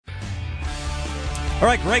All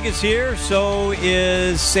right, Greg is here. So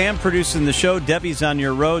is Sam producing the show. Debbie's on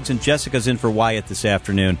your roads, and Jessica's in for Wyatt this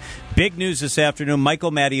afternoon. Big news this afternoon. Michael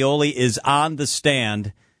Mattioili is on the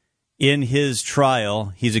stand in his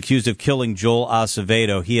trial. He's accused of killing Joel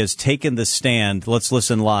Acevedo. He has taken the stand. Let's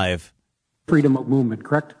listen live. Freedom of movement,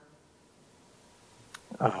 correct?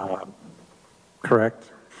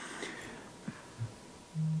 Correct.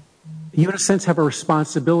 You, in a sense, have a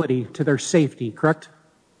responsibility to their safety, correct?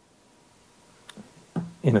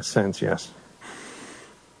 In a sense, yes.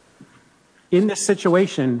 In this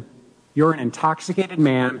situation, you're an intoxicated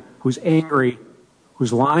man who's angry,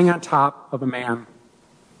 who's lying on top of a man.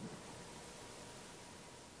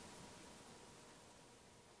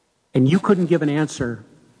 And you couldn't give an answer,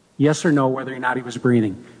 yes or no, whether or not he was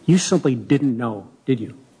breathing. You simply didn't know, did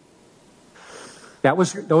you? That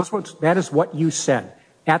is what you said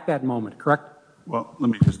at that moment, correct? Well, let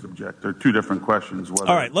me just object. There are two different questions.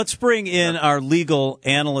 All right, let's bring in our legal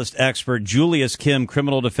analyst expert, Julius Kim,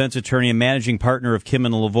 criminal defense attorney and managing partner of Kim &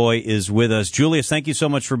 Lavoie, is with us. Julius, thank you so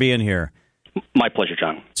much for being here. My pleasure,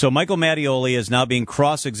 John. So Michael Mattioili is now being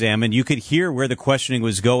cross-examined. You could hear where the questioning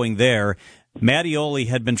was going there. Mattioili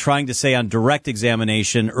had been trying to say on direct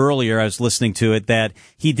examination earlier, I was listening to it, that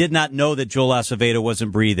he did not know that Joel Acevedo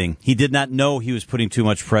wasn't breathing. He did not know he was putting too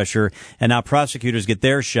much pressure. And now prosecutors get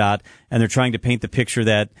their shot, and they're trying to paint the picture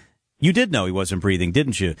that you did know he wasn't breathing,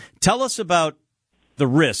 didn't you? Tell us about the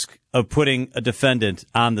risk of putting a defendant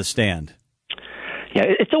on the stand. Yeah,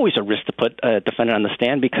 it's always a risk to put a defendant on the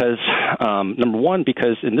stand because, number one,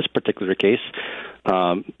 because in this particular case,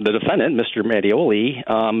 the defendant, Mr.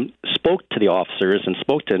 Mattioili, spoke to the officers and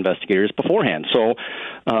spoke to investigators beforehand. So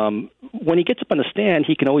when he gets up on the stand,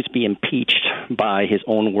 he can always be impeached by his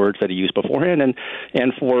own words that he used beforehand.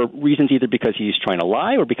 And for reasons either because he's trying to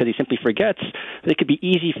lie or because he simply forgets, it could be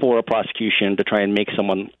easy for a prosecution to try and make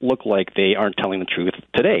someone look like they aren't telling the truth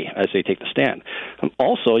today as they take the stand.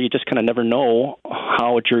 Also, you just kind of never know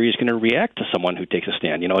how a jury is going to react to someone who takes a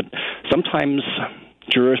stand. You know, sometimes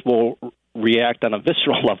jurors will react on a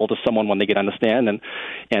visceral level to someone when they get on the stand, and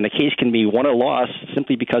the case can be won or lost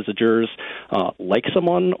simply because the jurors like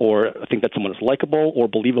someone or think that someone is likable or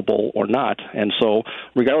believable or not. And so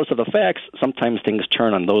regardless of the facts, sometimes things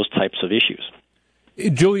turn on those types of issues.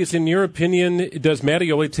 Julius, in your opinion, does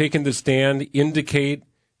Mattioili taking the stand indicate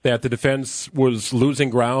that the defense was losing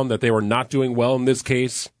ground, that they were not doing well in this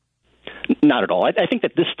case? Not at all. I think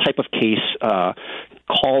that this type of case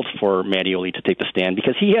called for Mattioili to take the stand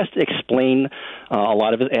because he has to explain a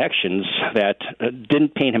lot of his actions that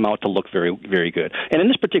didn't paint him out to look very, very good. And in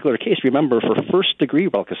this particular case, remember, for first-degree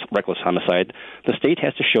reckless homicide, the state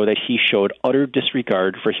has to show that he showed utter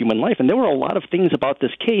disregard for human life. And there were a lot of things about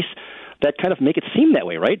this case that kind of make it seem that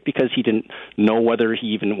way, right? Because he didn't know whether he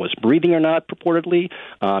even was breathing or not, purportedly.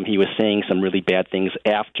 He was saying some really bad things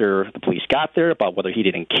after the police got there about whether he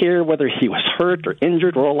didn't care whether he was hurt or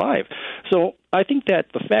injured or alive. So I think that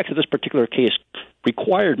the facts of this particular case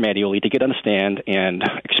required Mattioili to get on the stand and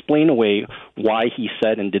explain away why he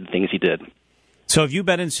said and did things he did. So have you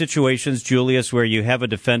been in situations, Julius, where you have a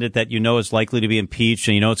defendant that you know is likely to be impeached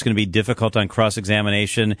and you know it's going to be difficult on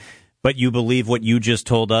cross-examination, but you believe what you just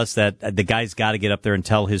told us, that the guy's got to get up there and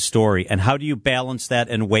tell his story? And how do you balance that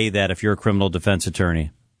and weigh that if you're a criminal defense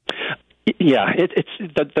attorney? Yeah, I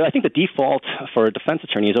think the default for a defense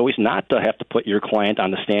attorney is always not to have to put your client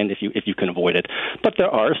on the stand if you can avoid it. But there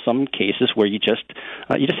are some cases where you just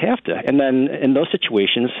have to, and then in those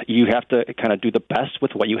situations you have to kind of do the best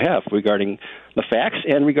with what you have regarding the facts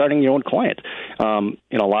and regarding your own client.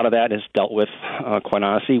 A lot of that is dealt with, quite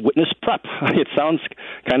honestly, witness prep. It sounds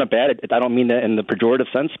kind of bad. I don't mean that in the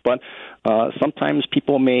pejorative sense, but sometimes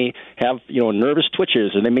people may have nervous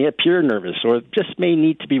twitches, or they may appear nervous, or just may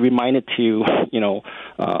need to be reminded to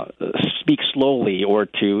speak slowly or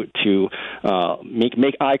to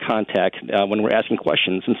make eye contact when we're asking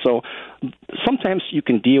questions. And so sometimes you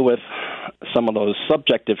can deal with some of those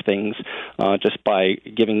subjective things just by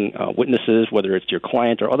giving witnesses, whether it's your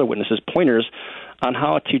client or other witnesses, pointers on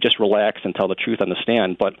how to just relax and tell the truth on the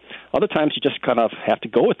stand. But other times you just kind of have to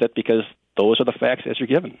go with it because those are the facts as you're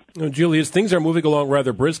given. Julius, things are moving along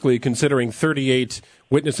rather briskly considering 38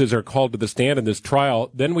 witnesses are called to the stand in this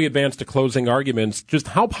trial. Then we advance to closing arguments. Just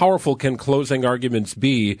how powerful can closing arguments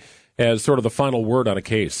be as sort of the final word on a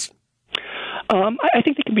case? I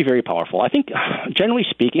think they can be very powerful. I think, generally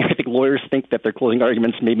speaking, I think lawyers think that their closing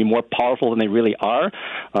arguments may be more powerful than they really are,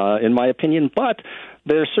 in my opinion. But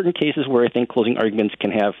there are certain cases where I think closing arguments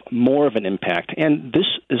can have more of an impact, and this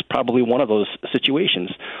is probably one of those situations.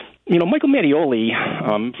 Michael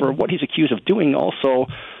Mattioili, for what he's accused of doing, also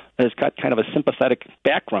has got kind of a sympathetic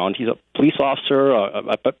background. He's a police officer,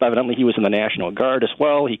 but evidently he was in the National Guard as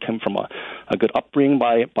well. He came from a good upbringing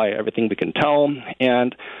by everything we can tell.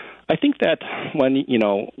 And I think that when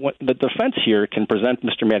the defense here can present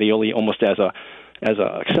Mr. Mattioili almost as a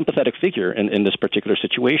sympathetic figure in this particular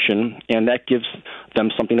situation, and that gives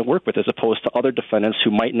them something to work with as opposed to other defendants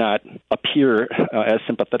who might not appear as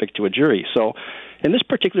sympathetic to a jury. So in this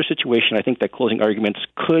particular situation, I think that closing arguments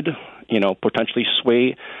could, potentially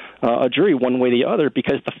sway a jury one way or the other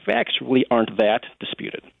because the facts really aren't that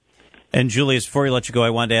disputed. And Julius, before we let you go, I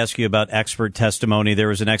wanted to ask you about expert testimony. There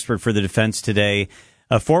was an expert for the defense today,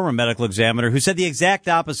 a former medical examiner, who said the exact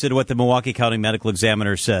opposite of what the Milwaukee County Medical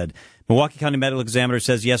Examiner said. Milwaukee County Medical Examiner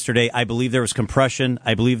says yesterday, I believe there was compression,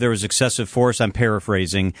 I believe there was excessive force, I'm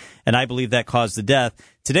paraphrasing, and I believe that caused the death.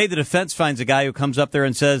 Today, the defense finds a guy who comes up there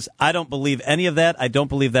and says, I don't believe any of that, I don't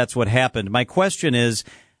believe that's what happened. My question is,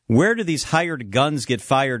 where do these hired guns get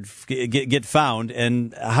found,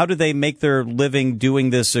 and how do they make their living doing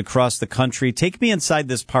this across the country? Take me inside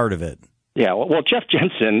this part of it. Yeah, well, Jeff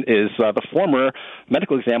Jensen is the former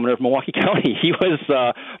medical examiner of Milwaukee County. He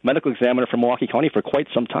was medical examiner for Milwaukee County for quite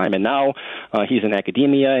some time, and now he's in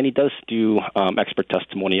academia, and he does do expert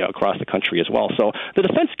testimony across the country as well. So the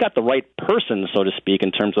defense got the right person, so to speak,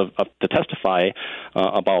 in terms of to testify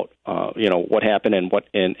about what happened and what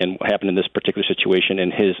happened in this particular situation,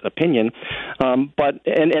 in his opinion. But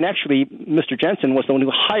actually, Mr. Jensen was the one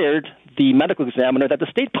who hired the medical examiner that the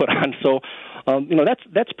state put on. So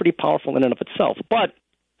that's pretty powerful in and of itself. But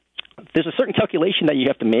there's a certain calculation that you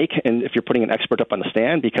have to make, and if you're putting an expert up on the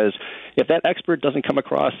stand, because if that expert doesn't come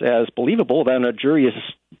across as believable, then a jury is,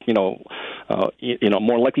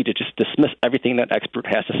 more likely to just dismiss everything that expert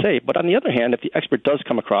has to say. But on the other hand, if the expert does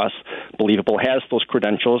come across believable, has those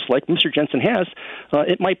credentials like Mr. Jensen has,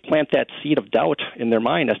 it might plant that seed of doubt in their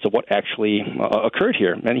mind as to what actually occurred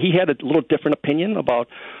here. And he had a little different opinion about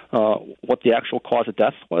what the actual cause of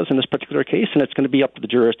death was in this particular case, and it's going to be up to the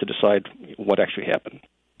jurors to decide what actually happened.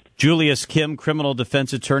 Julius Kim, criminal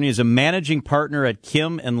defense attorney, is a managing partner at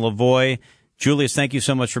Kim and Lavoie. Julius, thank you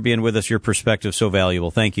so much for being with us. Your perspective is so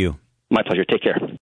valuable. Thank you. My pleasure. Take care.